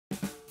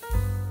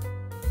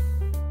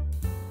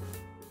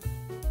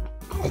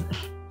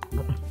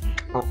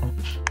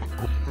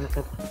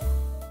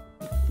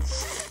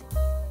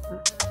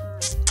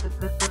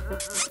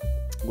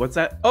What's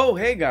that? Oh,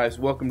 hey guys,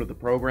 welcome to the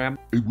program.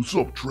 Hey, what's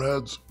up,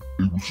 trads?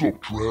 Hey, what's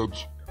up,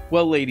 trads?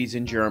 Well, ladies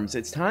and germs,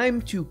 it's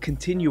time to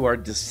continue our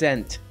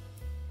descent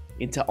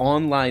into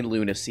online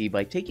lunacy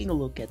by taking a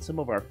look at some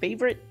of our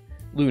favorite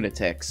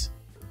lunatics.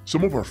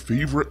 Some of our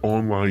favorite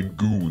online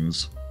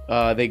goons.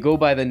 They go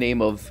by the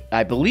name of,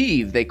 I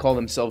believe, they call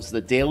themselves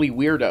the Daily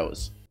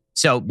Weirdos.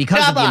 So,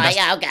 because of the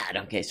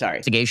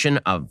investigation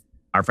of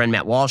our friend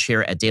Matt Walsh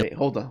here at Daily... Wait,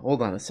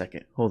 hold on a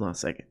second.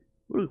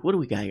 What do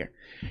we got here?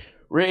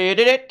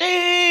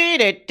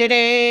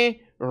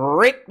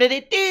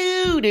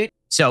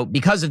 So,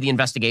 because of the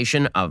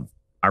investigation of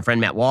our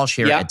friend Matt Walsh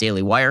here at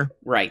Daily Wire,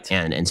 right,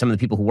 and some of the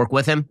people who work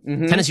with him,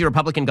 Tennessee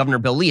Republican Governor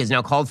Bill Lee has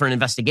now called for an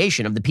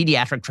investigation of the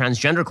pediatric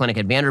transgender clinic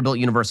at Vanderbilt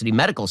University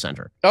Medical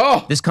Center.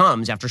 Oh! This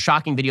comes after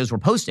shocking videos were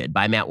posted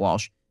by Matt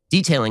Walsh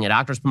detailing a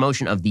doctor's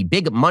promotion of the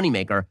big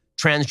moneymaker,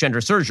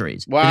 transgender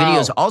surgeries. Wow. The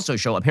videos also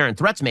show apparent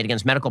threats made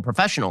against medical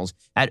professionals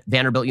at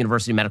Vanderbilt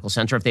University Medical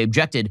Center if they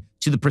objected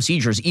to the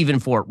procedures, even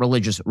for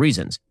religious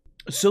reasons.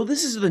 So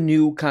this is the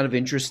new kind of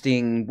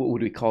interesting, what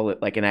would we call it,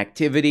 like an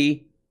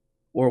activity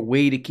or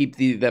way to keep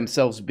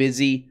themselves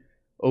busy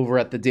over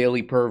at the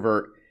Daily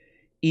Pervert,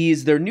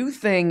 is their new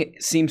thing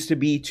seems to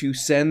be to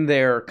send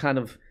their kind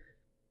of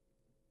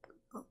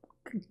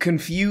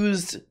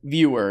confused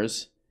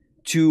viewers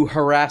to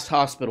harass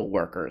hospital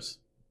workers,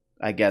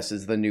 I guess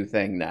is the new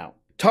thing now.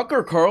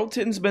 Tucker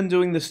Carlton's been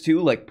doing this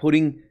too, like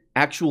putting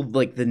actual,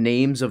 like the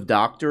names of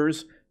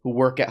doctors who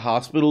work at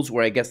hospitals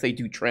where I guess they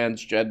do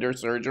transgender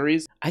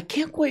surgeries. I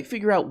can't quite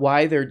figure out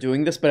why they're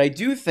doing this, but I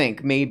do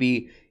think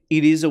maybe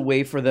it is a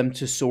way for them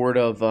to sort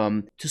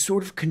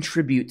of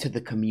contribute to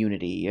the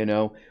community, you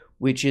know,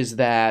 which is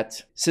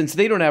that since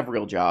they don't have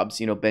real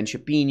jobs, you know, Ben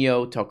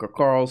Shapiro, Tucker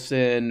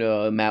Carlson,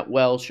 Matt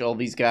Welsh, all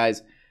these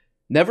guys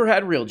never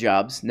had real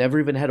jobs, never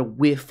even had a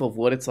whiff of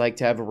what it's like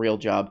to have a real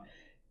job.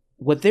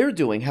 What they're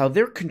doing, how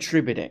they're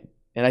contributing,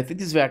 and I think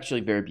this is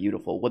actually very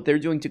beautiful, what they're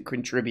doing to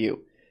contribute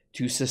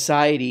to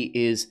society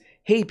is,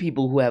 hey,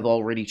 people who have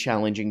already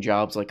challenging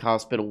jobs like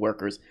hospital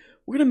workers,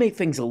 we're going to make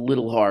things a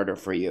little harder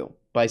for you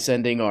by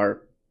sending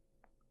our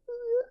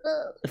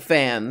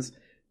fans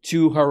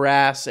to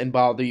harass and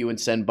bother you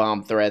and send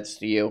bomb threats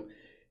to you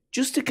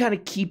just to kind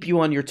of keep you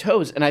on your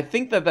toes. And I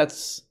think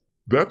that's,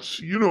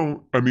 you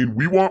know, I mean,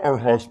 we want our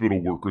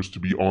hospital workers to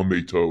be on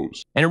their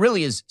toes. And it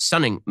really is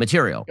stunning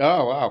material.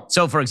 Oh, wow.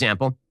 So, for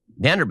example,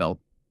 Vanderbilt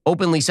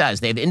openly says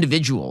they've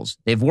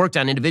worked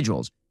on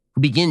individuals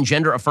who begin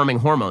gender-affirming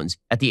hormones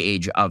at the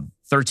age of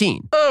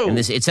 13. Oh. And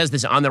it says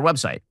this on their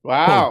website.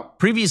 Wow. Quote,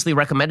 previously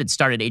recommended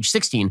start at age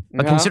 16,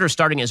 but consider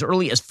starting as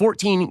early as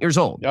 14 years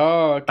old.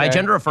 Oh, okay. By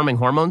gender-affirming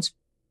hormones,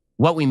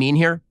 what we mean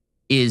here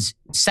is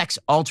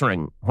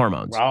sex-altering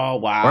hormones. Oh,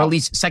 wow. Or at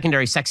least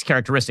secondary sex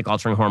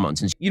characteristic-altering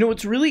hormones. You know,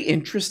 what's really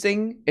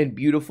interesting and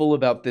beautiful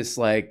about this,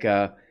 like,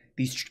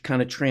 these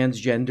kind of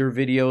transgender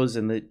videos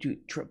and the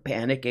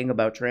panicking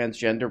about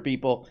transgender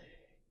people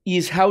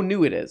is how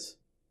new it is.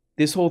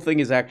 This whole thing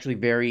is actually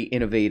very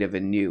innovative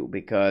and new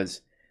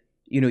because,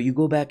 you know, you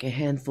go back a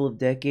handful of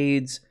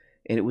decades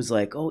and it was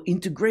like, oh,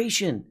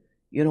 integration.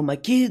 You know, if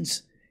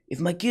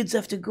my kids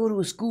have to go to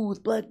a school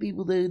with black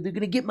people, they're going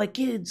to get my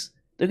kids.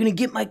 They're going to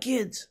get my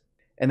kids.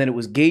 And then it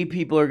was gay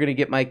people are going to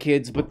get my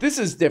kids. But this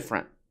is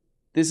different.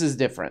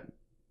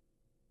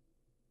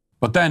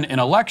 But then in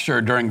a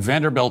lecture during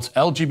Vanderbilt's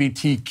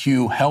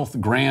LGBTQ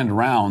Health Grand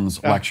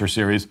Rounds lecture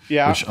series,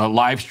 which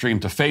live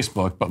streamed to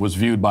Facebook but was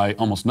viewed by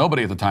almost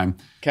nobody at the time,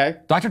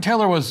 Dr.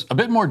 Taylor was a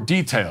bit more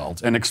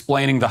detailed in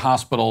explaining the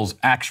hospital's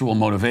actual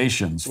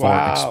motivations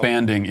for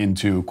expanding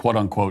into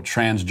quote-unquote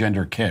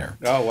transgender care.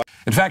 Oh, wow.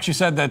 In fact, she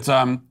said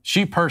that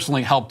she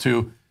personally helped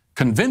to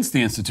convince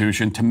the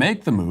institution to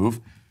make the move,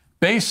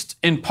 based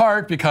in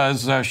part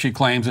because she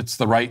claims it's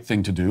the right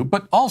thing to do,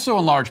 but also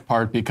in large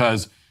part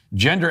because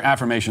gender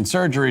affirmation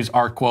surgeries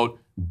are, quote,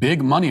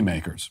 big money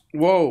makers.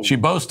 Whoa. She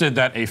boasted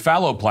that a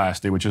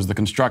phalloplasty, which is the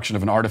construction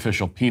of an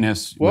artificial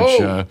penis,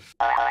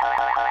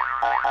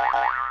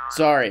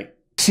 Sorry.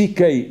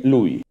 C.K.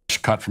 Louis.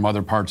 Cut from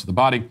other parts of the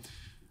body.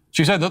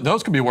 She said that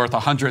those could be worth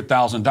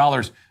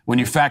 $100,000 when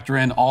you factor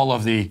in all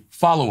of the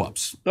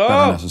follow-ups that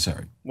are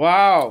necessary.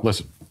 Wow.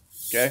 Listen.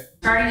 Okay.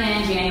 Starting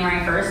in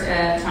January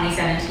 1st of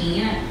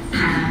 2017,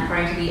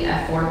 according to the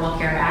Affordable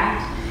Care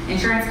Act,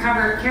 insurance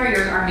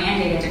carriers are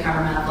mandated to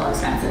cover medical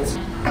expenses.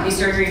 These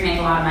surgeries make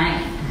a lot of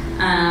money.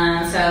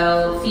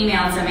 So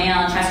female to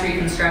male chest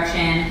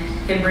reconstruction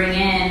can bring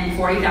in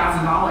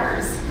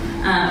 $40,000.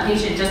 A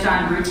patient just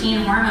on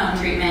routine hormone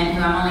treatment,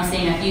 who I'm only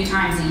seeing a few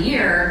times a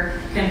year,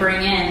 can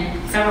bring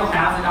in several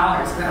 $1,000s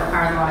because that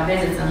requires a lot of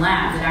visits and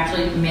labs. It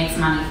actually makes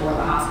money for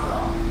the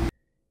hospital.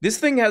 This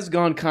thing has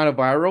gone kind of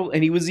viral,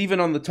 and he was even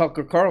on the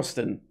Tucker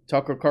Carlson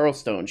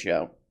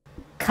show.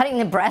 Cutting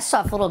the breasts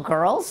off little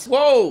girls?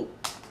 Whoa!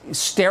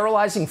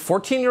 Sterilizing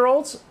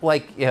 14-year-olds?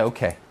 Like, yeah,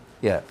 okay.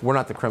 Yeah, we're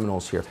not the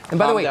criminals here. And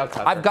by the way,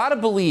 I've got to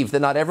believe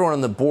that not everyone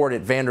on the board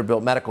at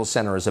Vanderbilt Medical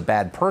Center is a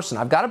bad person.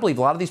 I've got to believe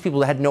a lot of these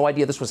people had no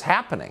idea this was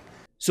happening.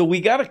 So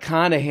we got to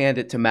kind of hand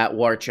it to Matt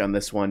Warch on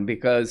this one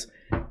because,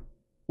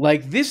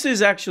 like, this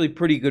is actually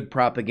pretty good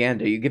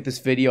propaganda. You get this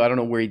video. I don't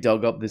know where he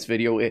dug up this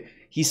video.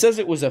 He says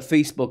it was a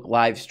Facebook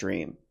live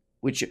stream,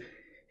 which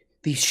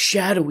these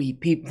shadowy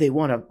people, they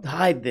want to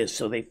hide this,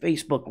 so they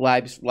Facebook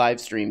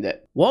live streamed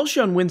it. Walsh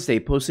on Wednesday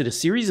posted a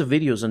series of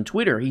videos on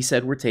Twitter he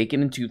said were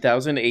taken in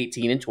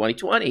 2018 and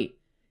 2020,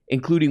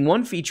 including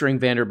one featuring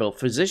Vanderbilt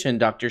physician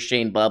Dr.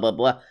 Shane blah blah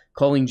blah,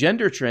 calling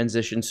gender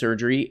transition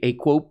surgery a,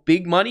 quote,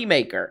 big money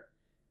maker.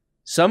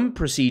 Some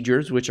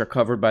procedures, which are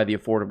covered by the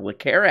Affordable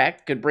Care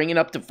Act, could bring in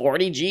up to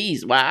 40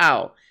 G's.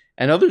 Wow.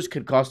 And others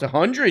could cost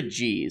 100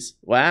 G's.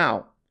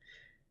 Wow.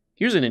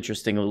 Here's an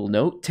interesting little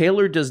note.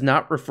 Taylor does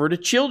not refer to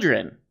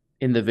children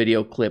in the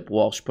video clip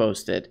Walsh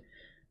posted.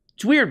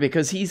 It's weird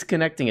because he's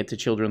connecting it to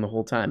children the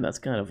whole time. That's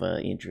kind of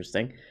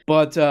interesting.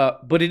 But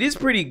it is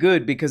pretty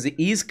good because it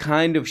is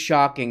kind of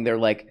shocking. They're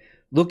like,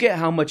 look at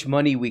how much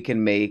money we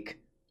can make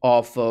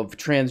off of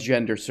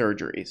transgender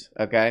surgeries,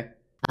 okay?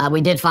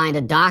 We did find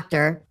a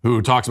doctor who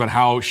talks about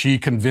how she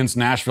convinced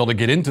Nashville to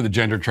get into the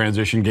gender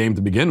transition game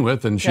to begin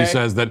with. And she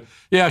says that,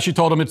 yeah, she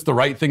told him it's the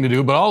right thing to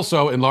do, but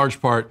also in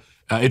large part,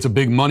 it's a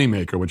big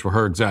moneymaker, which were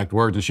her exact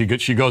words.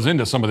 And she goes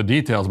into some of the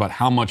details about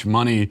how much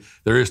money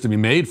there is to be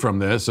made from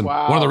this. And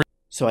one of the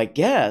So I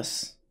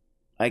guess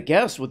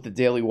with the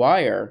Daily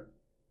Wire,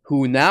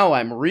 who now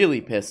I'm really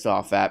pissed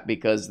off at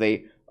because they're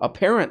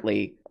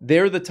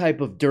the type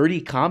of dirty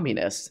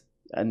communists,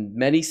 and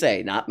many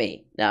say, not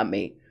me,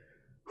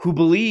 who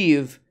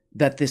believe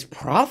that this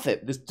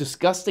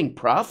disgusting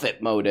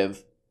profit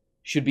motive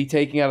should be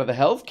taken out of the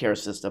healthcare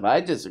system.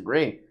 I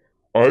disagree.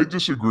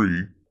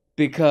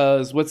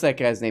 Because what's that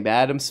guy's name?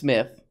 Adam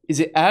Smith. Is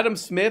it Adam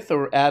Smith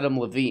or Adam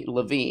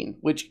Levine?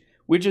 Which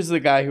is the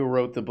guy who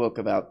wrote the book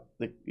about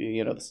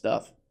the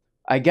stuff?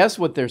 I guess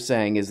what they're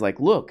saying is like,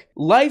 look,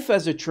 life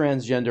as a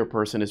transgender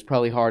person is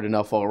probably hard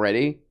enough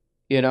already.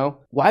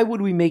 Why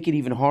would we make it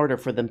even harder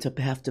for them to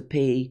have to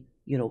pay,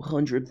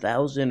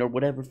 $100,000 or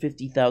whatever,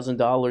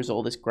 $50,000,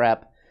 all this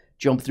crap,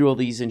 jump through all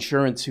these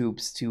insurance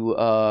hoops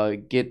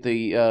to get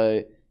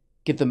the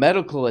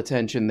medical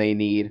attention they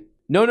need?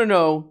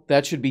 No,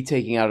 that should be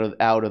taken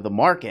out of the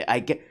market.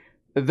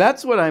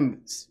 That's what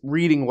I'm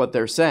reading what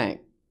they're saying.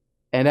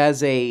 And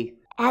as a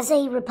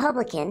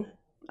Republican,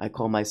 I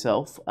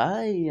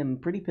am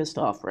pretty pissed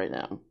off right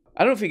now.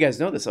 I don't know if you guys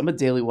know this. I'm a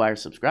Daily Wire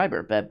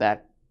subscriber,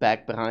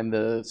 back behind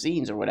the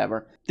scenes or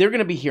whatever. They're going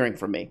to be hearing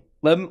from me.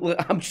 Let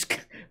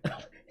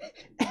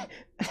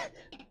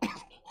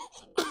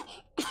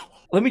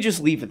me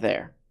just leave it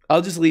there.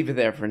 I'll just leave it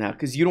there for now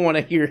because you don't want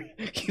to hear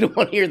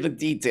the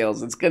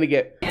details. It's going to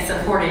get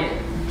supported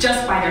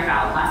just by their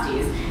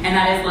phalloplasties, and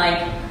that is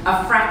like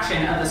a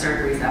fraction of the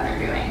surgeries that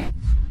they're doing.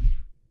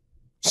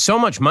 So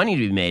much money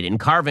to be made in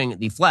carving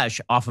the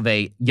flesh off of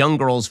a young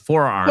girl's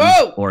forearm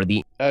or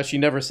the she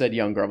never said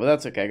young girl, but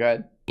that's okay. Go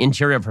ahead.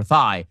 Interior of her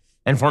thigh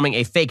and forming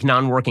a fake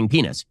non-working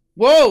penis.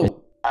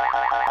 Whoa!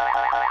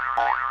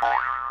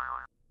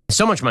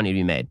 So much money to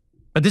be made.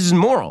 But this is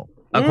moral,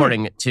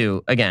 according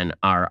to, again,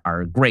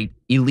 our great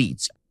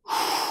elites.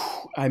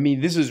 I mean,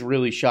 this is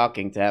really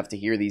shocking to have to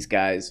hear these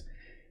guys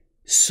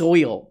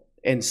soil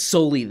and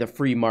sully the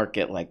free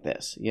market like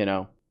this,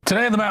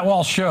 Today on the Matt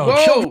Walsh Show.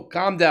 Whoa!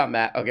 Calm down,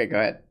 Matt. Okay, go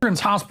ahead. Children's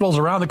hospitals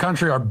around the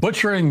country are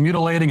butchering,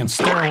 mutilating, and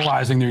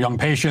sterilizing their young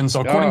patients.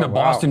 So according to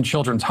Boston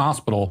Children's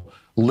Hospital,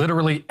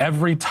 literally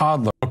every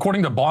toddler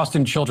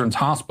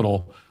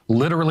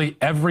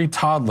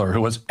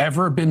who has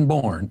ever been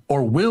born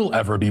or will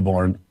ever be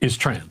born is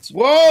trans.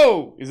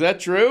 Whoa! Is that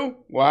true?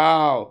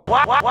 Wow.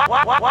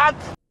 What?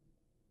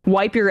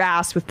 Wipe your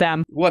ass with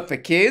them. What, the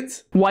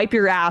kids? Wipe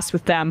your ass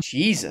with them.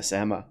 Jesus,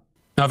 Emma.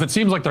 Now, if it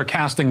seems like they're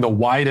casting the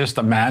widest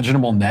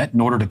imaginable net in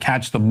order to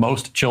catch the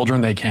most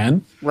children they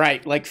can.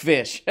 Right, like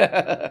fish.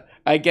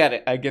 I get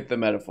it. I get the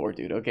metaphor,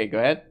 dude. Okay, go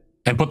ahead.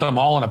 And put them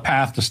all on a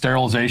path to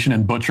sterilization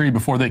and butchery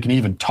before they can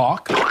even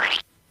talk.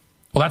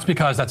 Well, that's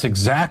because that's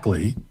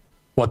exactly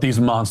what these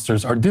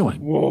monsters are doing.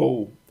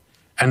 Whoa.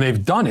 And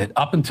they've done it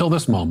up until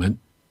this moment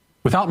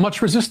without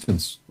much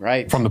resistance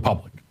from the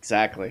public.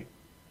 Exactly.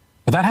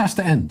 But that has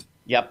to end.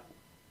 Yep.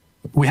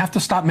 We have to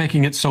stop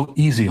making it so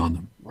easy on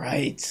them.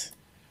 Right.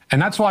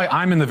 And that's why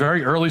I'm in the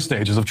very early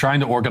stages of trying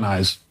to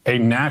organize a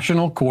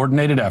national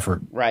coordinated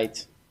effort.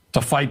 Right.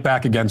 To fight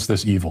back against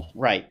this evil.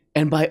 Right.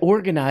 And by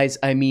organize,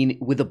 I mean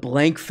with a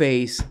blank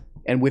face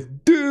and with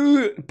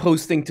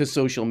posting to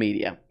social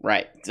media.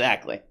 Right.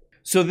 Exactly.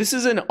 So this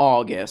is in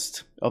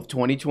August of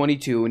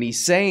 2022, and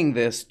he's saying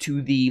this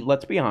to the,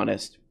 let's be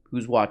honest,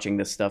 who's watching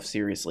this stuff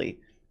seriously?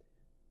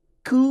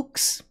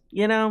 Kooks.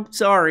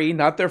 Sorry,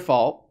 not their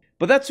fault.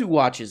 But that's who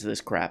watches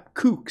this crap.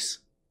 Kooks.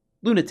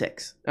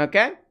 Lunatics.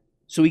 Okay?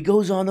 So he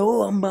goes on,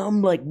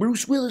 I'm like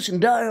Bruce Willis in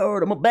Die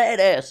Hard. I'm a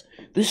badass.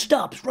 This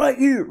stops right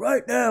here,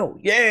 right now.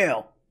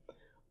 Yeah.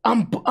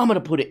 I'm going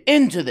to put an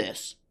end to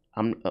this.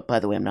 By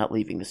the way, I'm not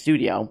leaving the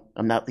studio.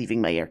 I'm not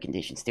leaving my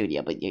air-conditioned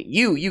studio. But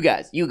you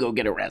guys, you go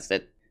get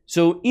arrested.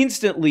 So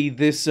instantly,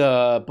 this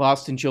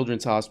Boston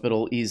Children's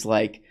Hospital is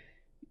like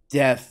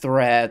death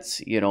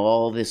threats,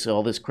 all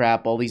this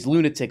crap. All these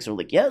lunatics are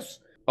like, yes,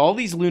 all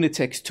these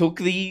lunatics took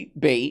the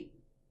bait,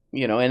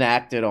 you know, and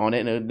acted on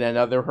it, and then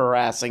they're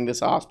harassing this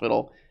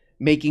hospital,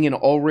 making an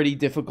already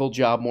difficult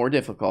job more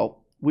difficult,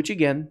 which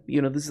again,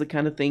 you know, this is the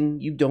kind of thing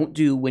you don't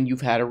do when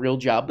you've had a real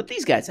job, but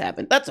these guys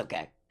haven't. That's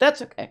okay.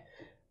 That's okay.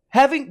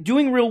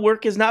 Doing real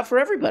work is not for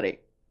everybody.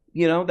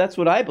 You know, that's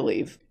what I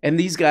believe. And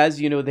these guys,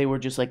 you know, they were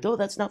just like, oh,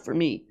 that's not for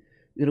me.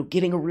 You know,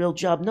 getting a real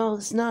job. No,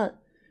 it's not.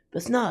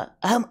 That's not.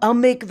 I'll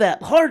make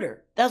that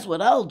harder. That's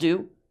what I'll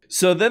do.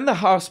 So then the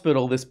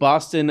hospital, this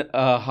Boston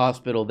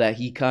hospital that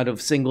he kind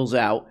of singles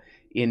out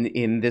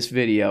in this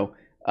video,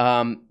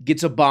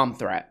 gets a bomb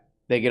threat.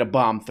 They get a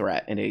bomb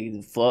threat, and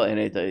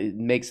it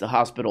makes the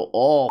hospital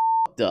all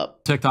f***ed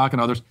up. TikTok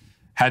and others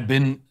had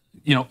been,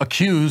 you know,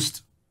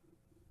 accused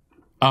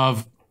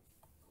of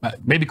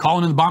maybe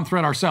calling in the bomb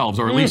threat ourselves,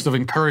 or at least of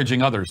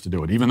encouraging others to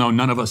do it, even though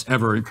none of us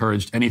ever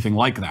encouraged anything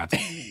like that.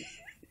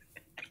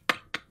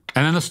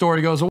 And then the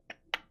story goes away.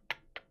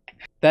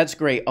 That's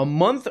great. A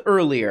month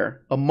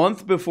earlier, a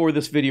month before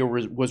this video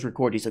was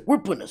recorded, he's like, we're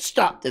putting a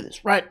stop to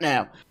this right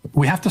now.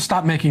 We have to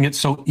stop making it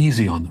so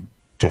easy on them.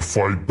 To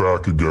fight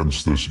back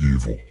against this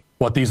evil.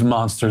 What these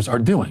monsters are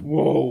doing.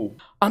 Whoa.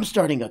 I'm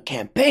starting a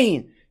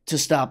campaign to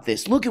stop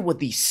this. Look at what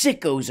these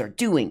sickos are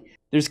doing.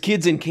 There's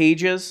kids in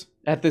cages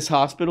at this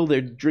hospital. They're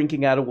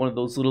drinking out of one of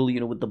those little, you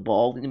know, with the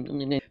ball.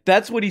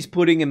 That's what he's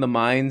putting in the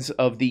minds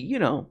of the, you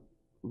know,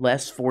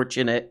 less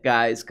fortunate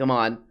guys. Come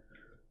on.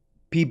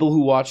 People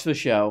who watch the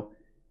show.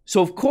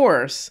 So, of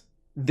course,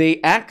 they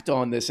act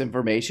on this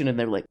information, and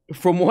they're like,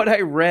 from what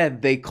I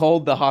read, they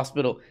called the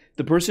hospital.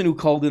 The person who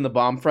called in the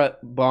bomb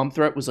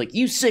threat was like,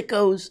 you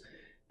sickos,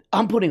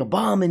 I'm putting a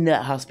bomb in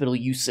that hospital,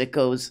 you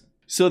sickos.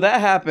 So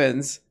that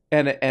happens,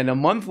 and a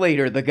month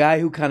later, the guy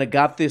who kind of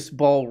got this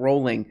ball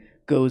rolling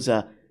goes,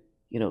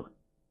 you know,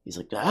 he's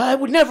like, I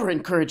would never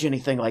encourage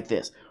anything like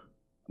this.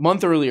 A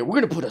month earlier, we're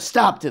going to put a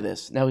stop to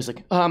this. Now he's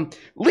like,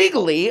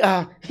 legally,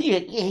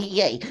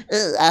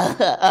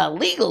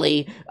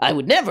 legally, I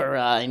would never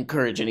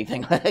encourage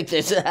anything like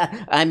this.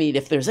 I mean,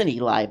 if there's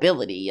any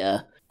liability.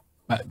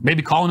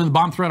 Maybe calling in the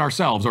bomb threat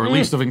ourselves, or at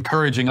least of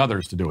encouraging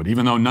others to do it,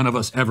 even though none of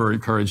us ever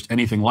encouraged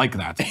anything like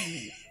that.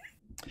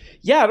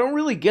 Yeah, I don't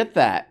really get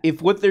that.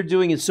 If what they're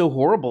doing is so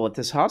horrible at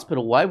this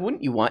hospital, why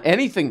wouldn't you want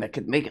anything that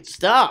could make it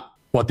stop?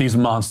 What these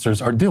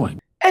monsters are doing.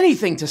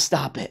 Anything to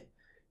stop it.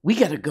 We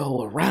got to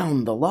go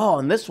around the law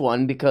on this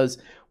one because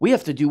we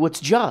have to do what's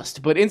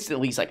just. But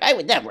instantly he's like, I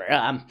would never,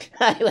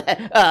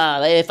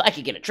 if I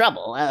could get in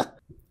trouble.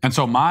 And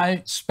so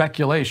my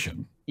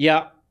speculation.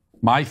 Yeah.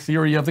 My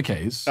theory of the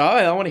case. Oh,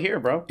 I want to hear,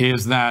 bro.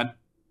 Is that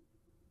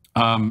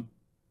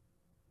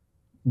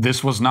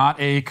this was not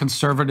a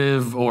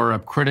conservative or a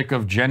critic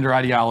of gender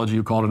ideology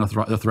who called it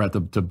a threat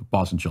to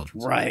Boston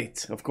children.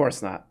 Right. Of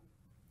course not.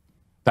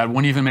 That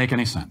wouldn't even make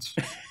any sense.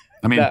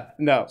 I mean,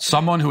 no.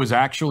 Someone who is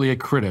actually a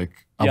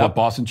critic of what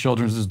Boston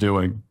Children's is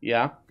doing,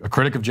 a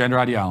critic of gender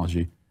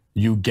ideology,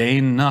 you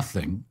gain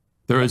nothing.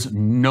 There is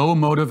no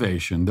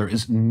motivation. There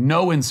is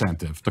no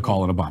incentive to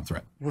call it a bomb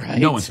threat. Right.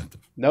 No incentive.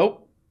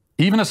 Nope.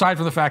 Even aside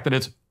from the fact that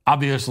it's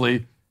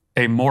obviously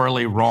a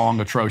morally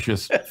wrong,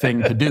 atrocious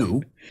thing to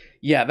do.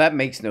 Yeah, that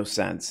makes no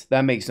sense.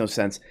 That makes no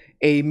sense.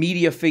 A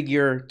media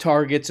figure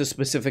targets a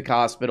specific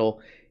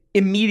hospital.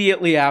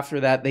 Immediately after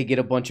that, they get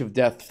a bunch of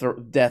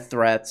death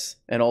threats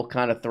and all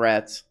kind of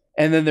threats.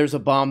 And then there's a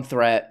bomb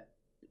threat.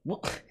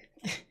 Well,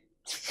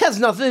 has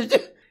nothing to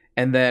do.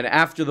 And then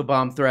after the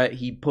bomb threat,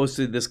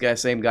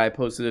 same guy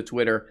posted to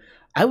Twitter,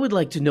 I would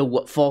like to know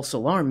what false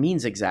alarm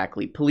means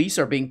exactly. Police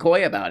are being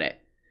coy about it.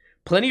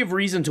 Plenty of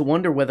reason to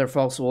wonder whether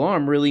false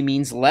alarm really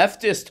means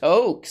leftist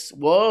hoax.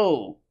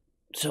 Whoa.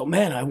 So,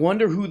 man, I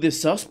wonder who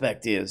this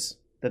suspect is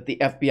that the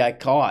FBI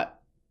caught,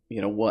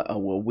 you know, a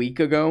week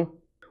ago?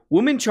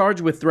 Woman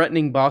charged with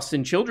threatening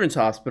Boston Children's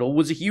Hospital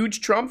was a huge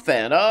Trump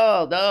fan.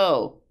 Oh,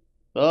 no.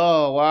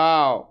 Oh,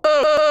 wow.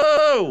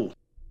 Oh!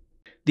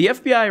 The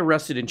FBI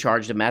arrested and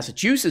charged a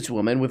Massachusetts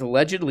woman with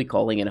allegedly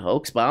calling in a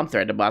hoax bomb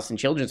threat to Boston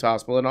Children's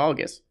Hospital in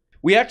August.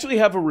 We actually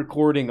have a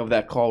recording of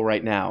that call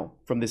right now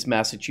from this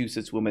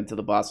Massachusetts woman to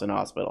the Boston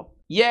Hospital.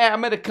 Yeah,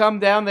 I'm going to come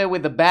down there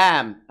with a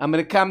BAM. I'm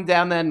going to come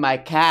down there in my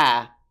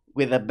car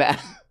with a BAM.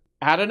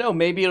 I don't know,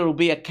 maybe it'll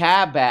be a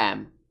car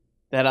BAM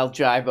that I'll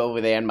drive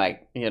over there in my,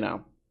 you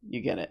know,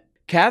 you get it.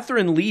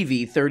 Catherine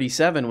Levy,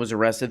 37, was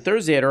arrested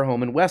Thursday at her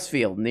home in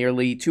Westfield,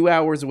 nearly 2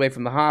 hours away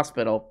from the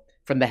hospital,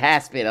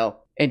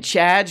 and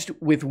charged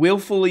with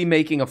willfully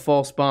making a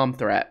false bomb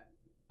threat.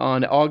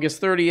 On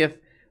August 30th,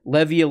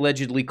 Levy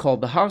allegedly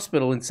called the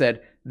hospital and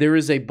said, there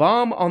is a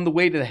bomb on the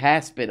way to the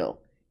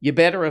hospital. You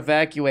better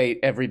evacuate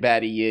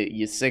everybody,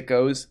 you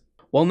sickos.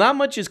 While not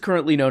much is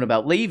currently known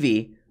about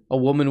Levy, a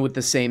woman with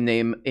the same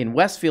name in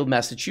Westfield,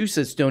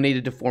 Massachusetts,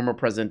 donated to former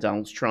President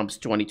Donald Trump's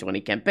 2020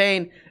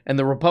 campaign and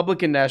the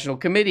Republican National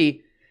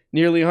Committee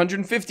nearly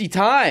 150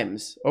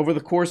 times over the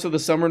course of the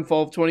summer and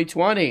fall of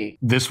 2020.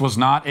 This was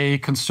not a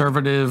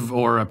conservative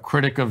or a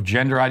critic of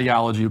gender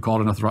ideology who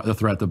called it a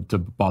threat to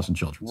Boston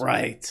children.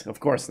 Right. Of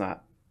course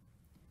not.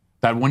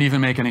 That wouldn't even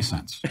make any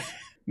sense.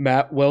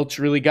 Matt Welch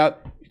really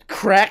got...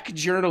 Crack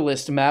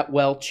journalist Matt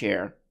Welch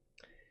here.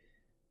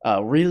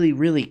 really,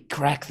 really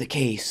crack the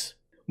case.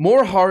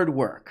 More hard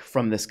work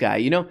from this guy.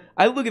 You know,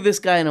 I look at this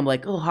guy and I'm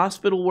like, oh,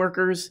 hospital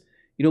workers,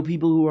 you know,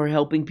 people who are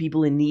helping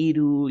people in need,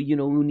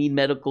 who need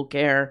medical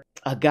care.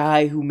 A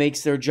guy who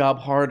makes their job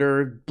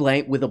harder,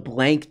 with a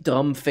blank,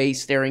 dumb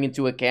face staring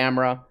into a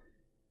camera.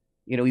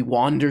 You know, he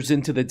wanders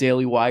into the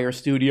Daily Wire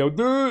studio,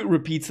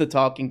 repeats the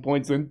talking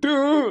points, and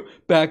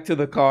back to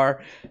the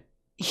car.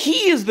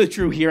 He is the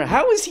true hero.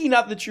 How is he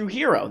not the true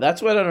hero?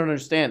 That's what I don't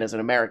understand as an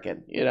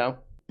American, you know?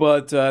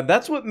 But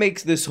that's what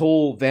makes this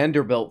whole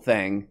Vanderbilt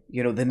thing,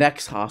 you know, the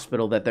next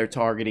hospital that they're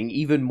targeting,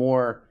 even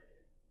more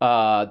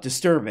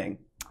disturbing.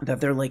 That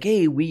they're like,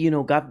 hey, we, you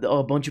know, got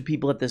a bunch of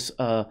people at this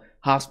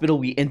hospital.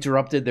 We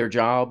interrupted their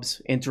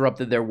jobs,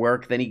 interrupted their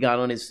work. Then he got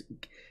on his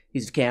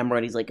camera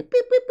and he's like, beep,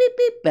 beep, beep,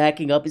 beep,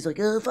 backing up. He's like,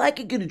 if I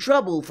could get in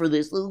trouble for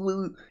this.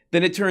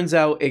 Then it turns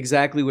out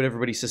exactly what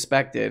everybody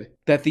suspected,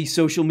 that these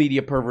social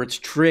media perverts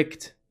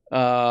tricked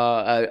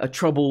a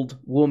troubled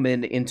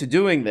woman into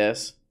doing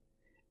this.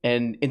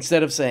 And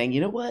instead of saying,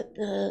 you know what,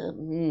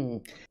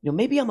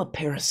 maybe I'm a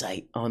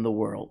parasite on the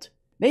world.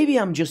 Maybe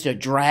I'm just a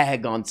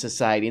drag on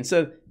society.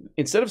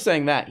 Instead of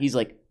saying that, he's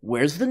like,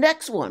 where's the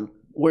next one?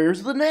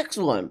 Where's the next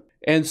one?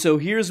 And so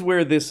here's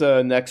where this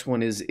next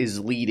one is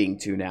leading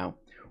to now.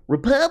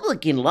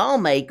 Republican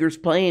lawmakers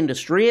plan to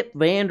strip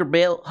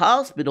Vanderbilt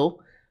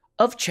Hospital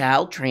of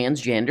child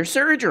transgender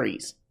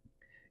surgeries.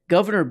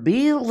 Governor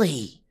Bill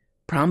Lee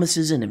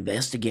promises an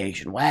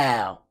investigation.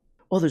 Wow.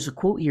 Oh, there's a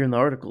quote here in the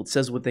article. It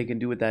says what they can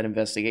do with that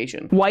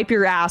investigation. Wipe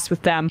your ass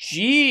with them.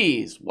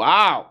 Jeez,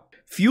 wow.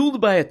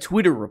 Fueled by a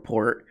Twitter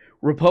report,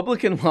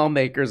 Republican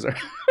lawmakers are...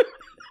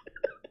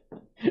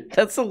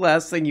 That's the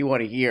last thing you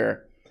want to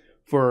hear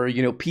for,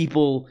 you know,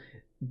 people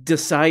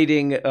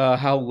deciding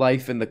how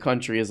life in the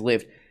country is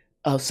lived.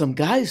 Some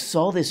guys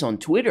saw this on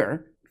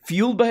Twitter.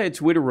 Fueled by a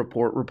Twitter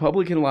report,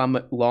 Republican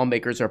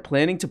lawmakers are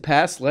planning to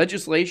pass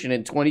legislation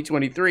in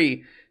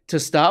 2023 to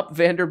stop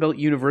Vanderbilt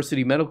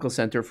University Medical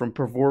Center from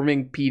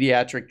performing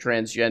pediatric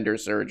transgender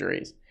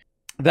surgeries.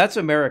 That's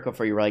America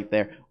for you right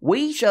there.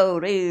 We saw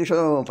this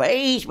on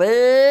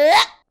Facebook.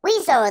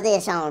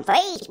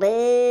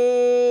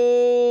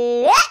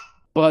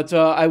 But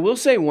I will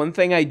say one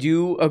thing I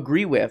do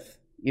agree with,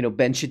 you know,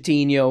 Ben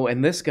Chatino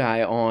and this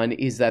guy on,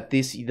 is that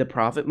the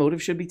profit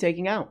motive should be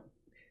taken out.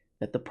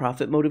 That the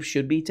profit motive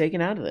should be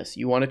taken out of this.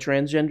 You want a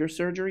transgender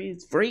surgery?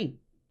 It's free.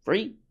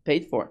 Free.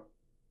 Paid for.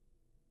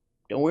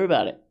 Don't worry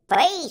about it.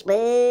 Facebook.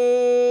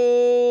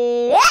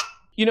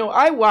 You know,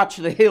 I watch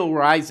The Hill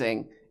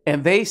Rising,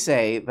 and they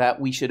say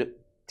that we should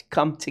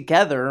come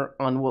together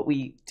on what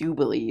we do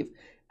believe.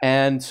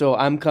 And so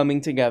I'm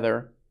coming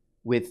together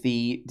with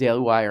the Daily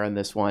Wire on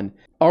this one.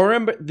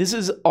 This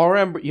is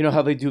RM, you know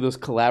how they do those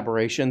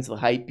collaborations, the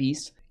hype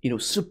piece? You know,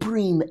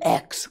 Supreme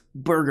X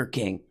Burger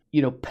King.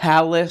 You know,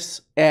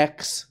 Palace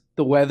X,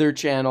 the Weather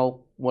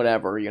Channel,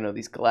 whatever, you know,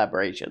 these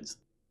collaborations.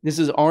 This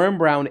is RM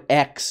Brown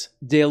X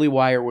Daily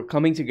Wire. We're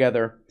coming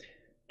together.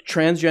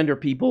 Transgender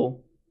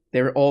people,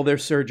 all their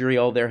surgery,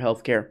 all their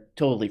healthcare,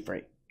 totally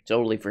free.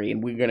 Totally free.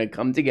 And we're going to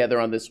come together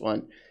on this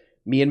one.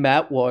 Me and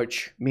Matt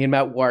Warch.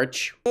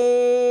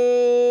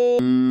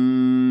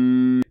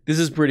 This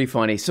is pretty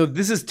funny. So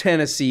this is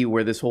Tennessee,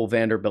 where this whole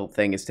Vanderbilt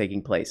thing is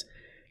taking place.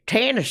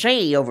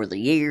 Tennessee, over the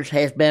years,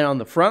 has been on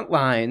the front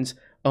lines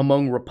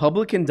among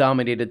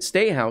Republican-dominated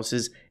state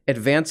houses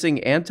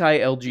advancing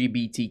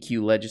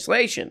anti-LGBTQ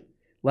legislation.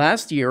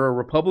 Last year,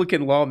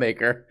 Republican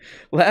lawmakers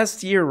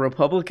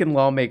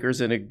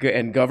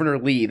and Governor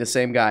Lee, the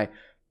same guy,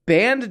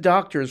 banned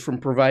doctors from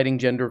providing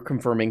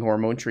gender-confirming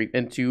hormone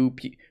treatment to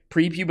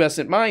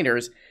prepubescent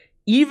minors,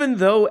 even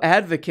though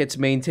advocates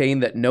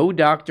maintain that no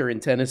doctor in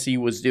Tennessee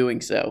was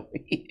doing so.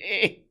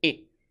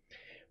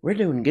 We're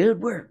doing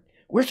good work.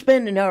 We're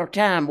spending our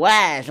time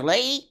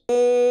wisely.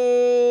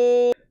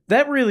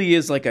 That really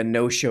is like a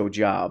no-show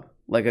job.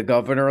 Like a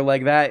governor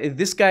like that.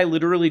 This guy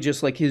literally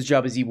just, like, his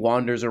job is he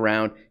wanders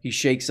around, he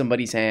shakes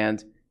somebody's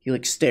hand, he,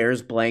 like,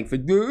 stares blank for,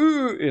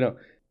 you know.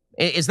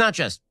 It's not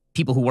just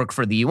people who work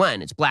for the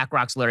UN. It's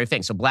BlackRock's Larry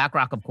Fink. So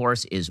BlackRock, of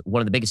course, is one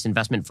of the biggest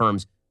investment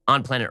firms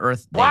on planet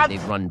Earth.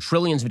 They've run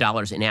trillions of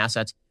dollars in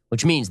assets,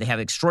 which means they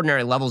have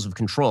extraordinary levels of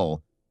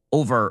control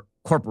over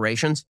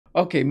corporations.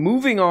 Okay,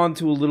 moving on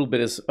to a little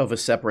bit of a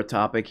separate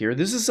topic here.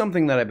 This is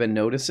something that I've been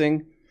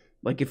noticing.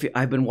 Like,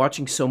 I've been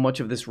watching so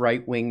much of this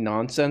right-wing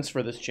nonsense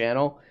for this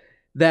channel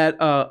that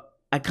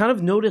I kind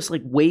of notice,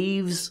 like,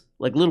 waves,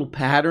 like little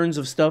patterns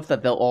of stuff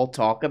that they'll all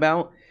talk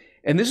about.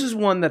 And this is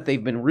one that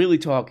they've been really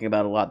talking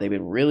about a lot. They've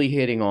been really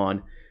hitting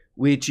on,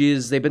 which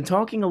is they've been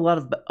talking a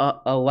lot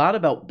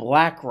about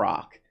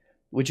BlackRock,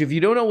 which if you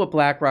don't know what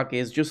BlackRock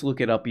is, just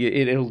look it up.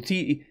 You'll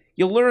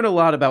learn a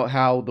lot about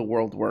how the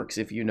world works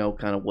if you know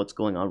kind of what's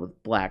going on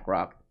with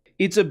BlackRock.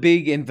 It's a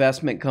big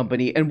investment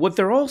company, and what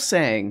they're all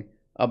saying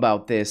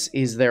about this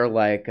is they're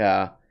like,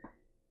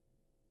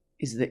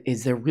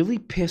 is they're really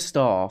pissed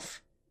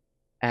off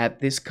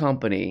at this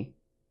company,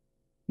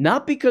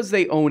 not because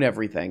they own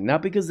everything,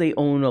 not because they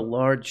own a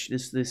large,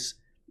 this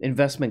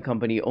investment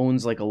company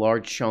owns like a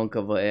large chunk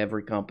of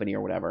every company or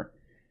whatever.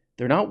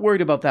 They're not worried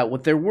about that.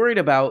 What they're worried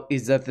about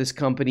is that this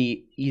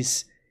company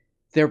is,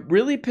 they're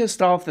really pissed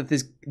off that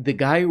the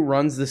guy who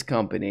runs this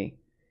company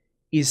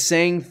is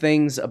saying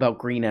things about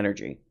green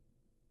energy.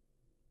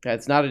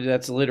 That's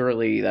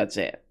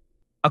it.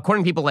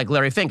 According to people like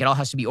Larry Fink, it all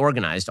has to be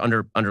organized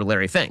under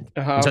Larry Fink.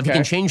 So if he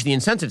can change the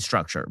incentive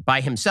structure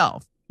by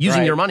himself,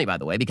 using your money, by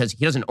the way, because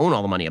he doesn't own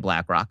all the money at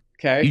BlackRock.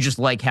 Okay. You just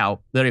like how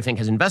Larry Fink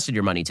has invested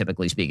your money,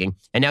 typically speaking,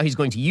 and now he's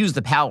going to use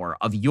the power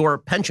of your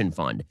pension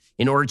fund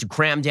in order to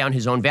cram down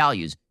his own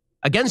values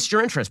against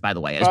your interest, by the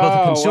way, as both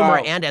a consumer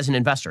and as an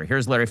investor.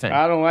 Here's Larry Fink.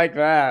 I don't like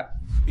that.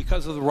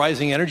 Because of the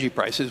rising energy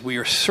prices, we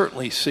are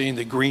certainly seeing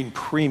the green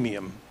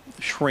premium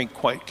shrink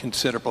quite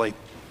considerably.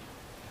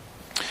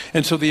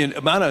 And so the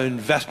amount of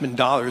investment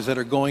dollars that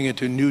are going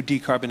into new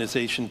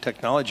decarbonization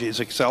technology is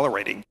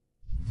accelerating.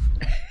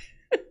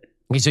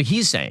 Okay, so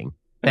he's saying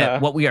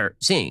that what we are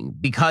seeing,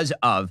 because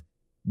of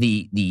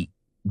the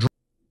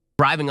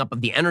driving up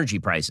of the energy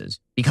prices,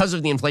 because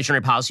of the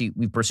inflationary policy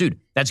we've pursued,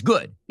 that's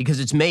good,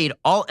 because it's made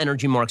all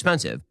energy more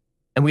expensive.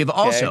 And we have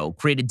also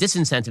created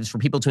disincentives for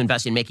people to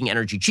invest in making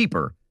energy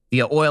cheaper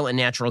via oil and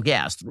natural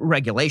gas, through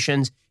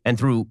regulations and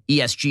through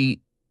ESG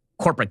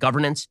corporate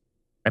governance,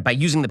 right, by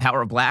using the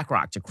power of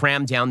BlackRock to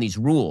cram down these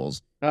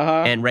rules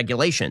and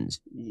regulations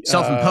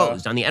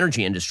self-imposed on the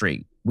energy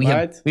industry.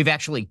 We've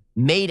actually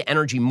made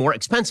energy more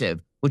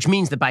expensive, which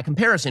means that by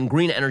comparison,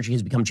 green energy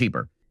has become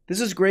cheaper. This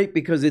is great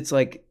because it's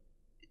like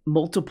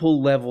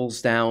multiple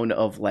levels down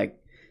of like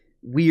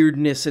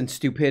weirdness and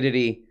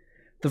stupidity.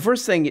 The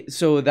first thing,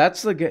 so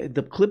that's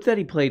the clip that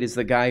he played is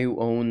the guy who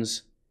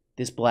owns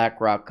this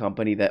BlackRock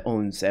company that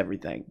owns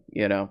everything,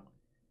 you know?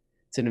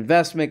 It's an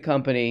investment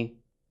company.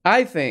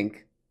 I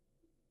think,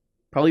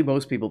 probably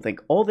most people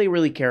think, all they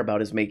really care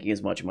about is making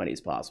as much money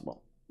as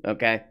possible,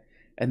 okay?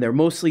 And they're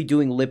mostly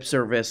doing lip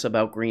service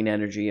about green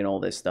energy and all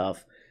this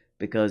stuff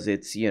because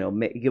it's, you know,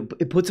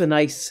 it puts a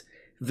nice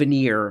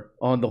veneer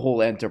on the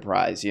whole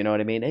enterprise, you know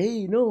what I mean?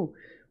 Hey, no,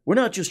 we're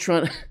not just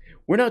trying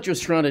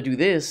to do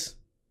this.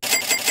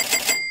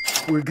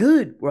 We're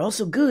good. We're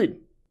also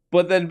good.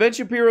 But then Ben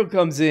Shapiro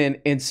comes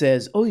in and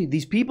says, oh,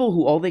 these people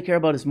who all they care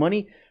about is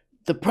money,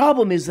 the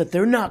problem is that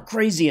they're not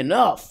crazy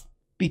enough.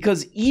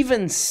 Because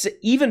even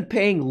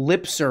paying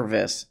lip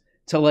service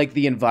to like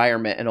the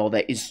environment and all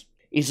that is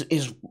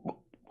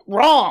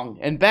wrong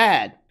and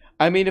bad.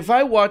 I mean, if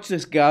I watch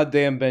this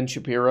goddamn Ben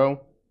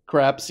Shapiro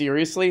crap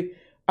seriously,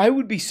 I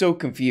would be so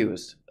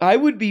confused. I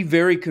would be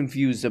very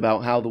confused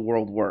about how the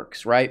world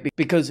works, right?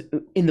 Because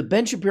in the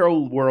Ben Shapiro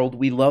world,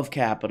 we love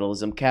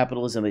capitalism.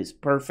 Capitalism is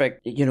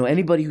perfect. You know,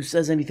 anybody who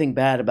says anything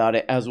bad about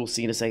it, as we'll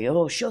see, to say,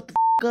 oh, shut the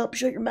f*** up,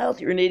 shut your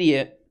mouth, you're an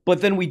idiot.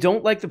 But then we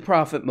don't like the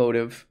profit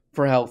motive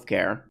for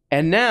healthcare.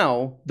 And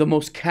now, the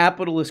most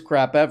capitalist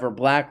crap ever,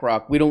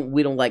 BlackRock, we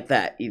don't like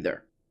that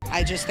either.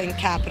 I just think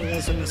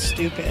capitalism is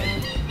stupid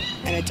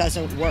and it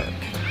doesn't work.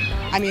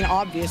 I mean,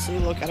 obviously,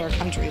 look at our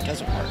country, it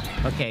doesn't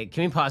work. Okay,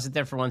 can we pause it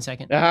there for 1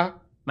 second? Uh-huh.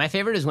 My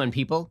favorite is when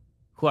people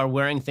who are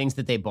wearing things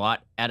that they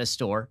bought at a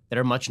store that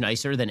are much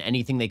nicer than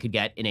anything they could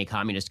get in a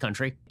communist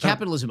country.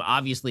 Capitalism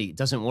obviously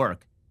doesn't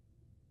work.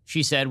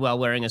 She said while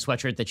wearing a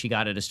sweatshirt that she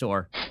got at a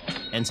store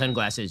and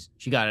sunglasses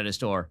she got at a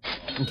store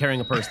and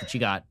carrying a purse that she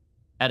got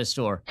at a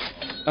store.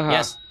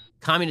 Yes,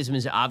 communism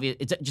is obvious.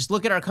 Just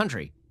look at our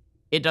country.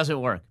 It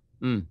doesn't work.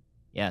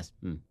 Yes.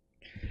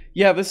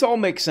 Yeah, this all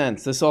makes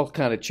sense. This all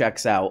kind of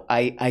checks out.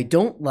 I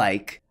don't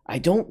like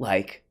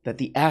that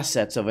the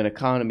assets of an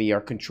economy are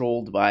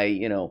controlled by,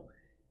 you know,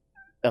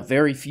 a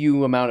very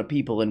few amount of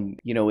people. And,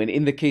 you know,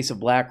 in the case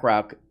of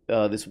BlackRock,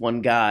 this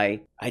one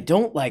guy, I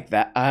don't like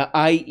that.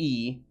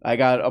 I.e., I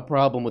got a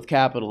problem with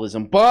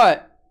capitalism.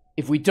 But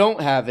if we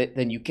don't have it,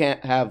 then you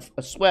can't have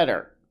a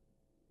sweater.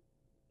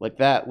 Like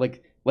that.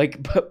 Like,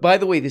 by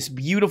the way, this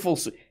beautiful,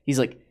 he's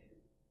like,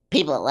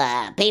 People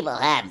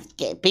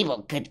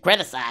could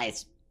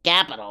criticize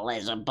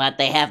capitalism, but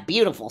they have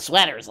beautiful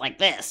sweaters like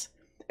this.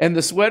 And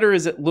the sweater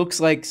it looks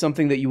like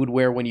something that you would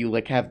wear when you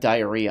like have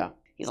diarrhea.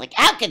 He's like,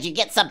 how could you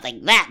get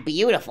something that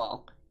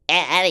beautiful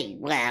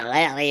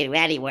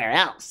anywhere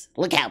else?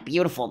 Look how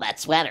beautiful that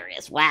sweater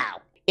is.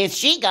 Wow. Is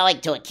she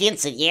going to a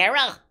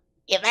quinceañera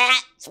in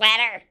that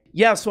sweater?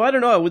 Yeah, so I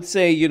don't know. I would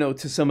say, you know,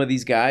 to some of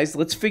these guys,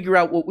 let's figure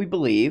out what we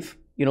believe.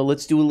 You know,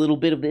 let's do a little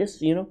bit of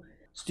this, you know.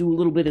 Let's do a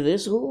little bit of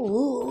this. Let's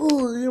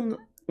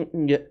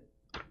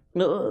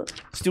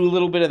do a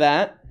little bit of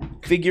that.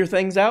 Figure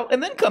things out,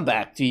 and then come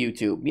back to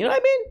YouTube. You know what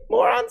I mean?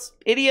 Morons,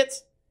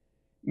 idiots.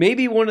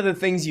 Maybe one of the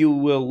things you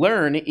will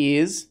learn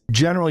is,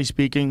 generally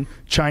speaking,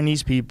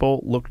 Chinese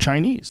people look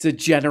Chinese. It's a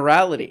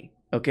generality.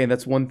 Okay,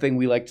 that's one thing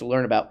we like to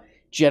learn about.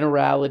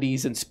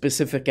 Generalities and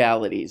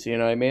specificalities. You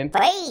know what I mean?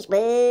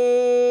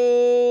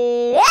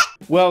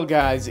 Well,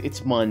 guys,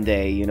 it's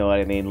Monday. You know what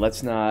I mean?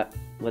 Let's not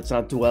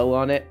dwell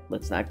on it.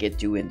 Let's not get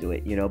too into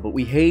it, you know. But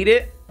we hate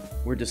it.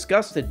 We're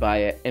disgusted by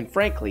it. And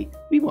frankly,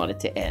 we want it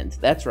to end.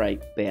 That's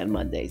right. Ban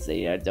Mondays.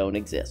 They don't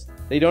exist.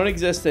 They don't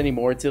exist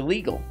anymore. It's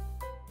illegal,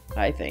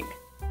 I think.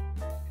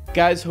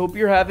 Guys, hope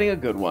you're having a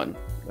good one.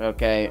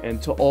 Okay?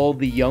 And to all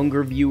the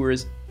younger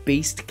viewers,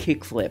 based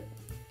kickflip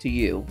to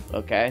you.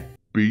 Okay?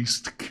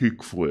 based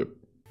kickflip.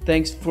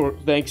 Thanks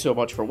so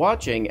much for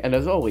watching, and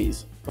as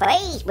always,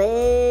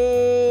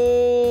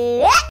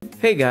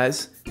 hey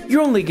guys,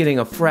 you're only getting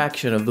a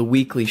fraction of the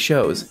weekly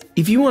shows.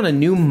 If you want a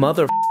new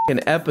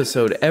motherfucking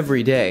episode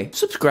every day,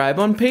 subscribe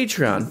on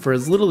Patreon for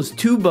as little as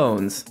 2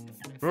 bones.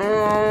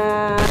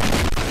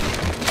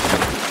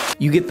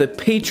 You get the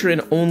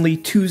patron-only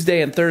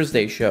Tuesday and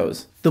Thursday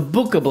shows, the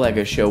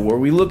Bookablega show where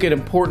we look at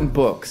important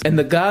books, and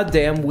the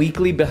goddamn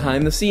weekly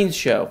behind-the-scenes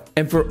show.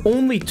 And for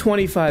only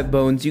 25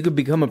 bones, you could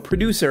become a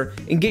producer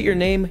and get your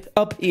name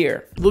up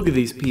here. Look at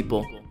these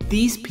people.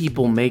 These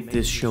people make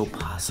this show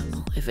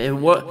possible. If it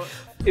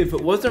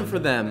wasn't for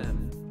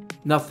them,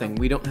 nothing.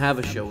 We don't have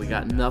a show. We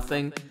got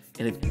nothing,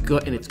 and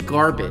it's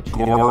garbage.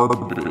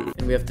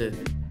 And we have to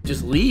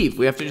just leave.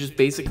 We have to just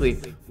basically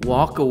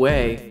walk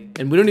away.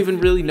 And we don't even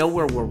really know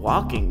where we're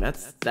walking.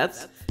 That's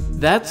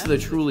the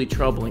truly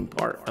troubling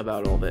part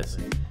about all this.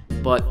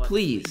 But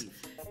please,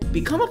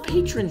 become a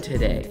patron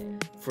today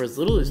for as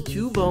little as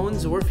 2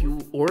 bones, or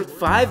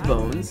 5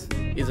 bones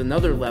is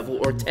another level,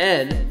 or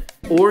 10,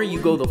 or you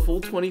go the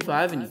full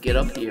 25 and you get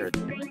up here.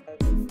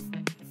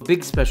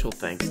 Big special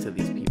thanks to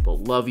these people.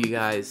 Love you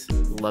guys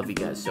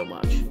so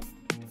much.